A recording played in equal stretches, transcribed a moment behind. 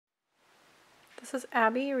This is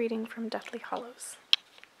Abby reading from Deathly Hallows.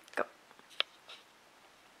 Go.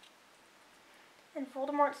 And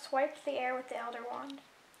Voldemort swiped the air with the Elder Wand.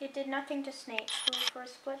 It did nothing to Snape, who for a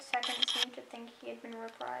split second seemed to think he had been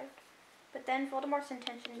reprieved. But then Voldemort's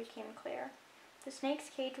intention became clear. The snake's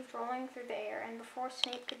cage was rolling through the air, and before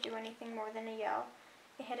Snape could do anything more than a yell,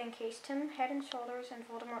 it had encased him, head and shoulders, and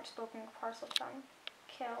Voldemort spoke in Parseltongue.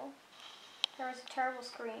 Kill. There was a terrible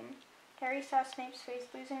scream. Harry saw Snape's face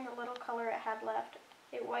losing the little color it had left.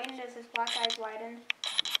 It whitened as his black eyes widened,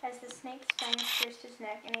 as the snake's fangs pierced his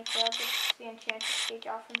neck, and he failed to push the enchanted cage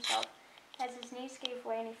off himself, as his knees gave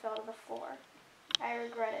way and he fell to the floor. I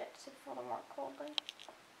regret it, said Voldemort coldly.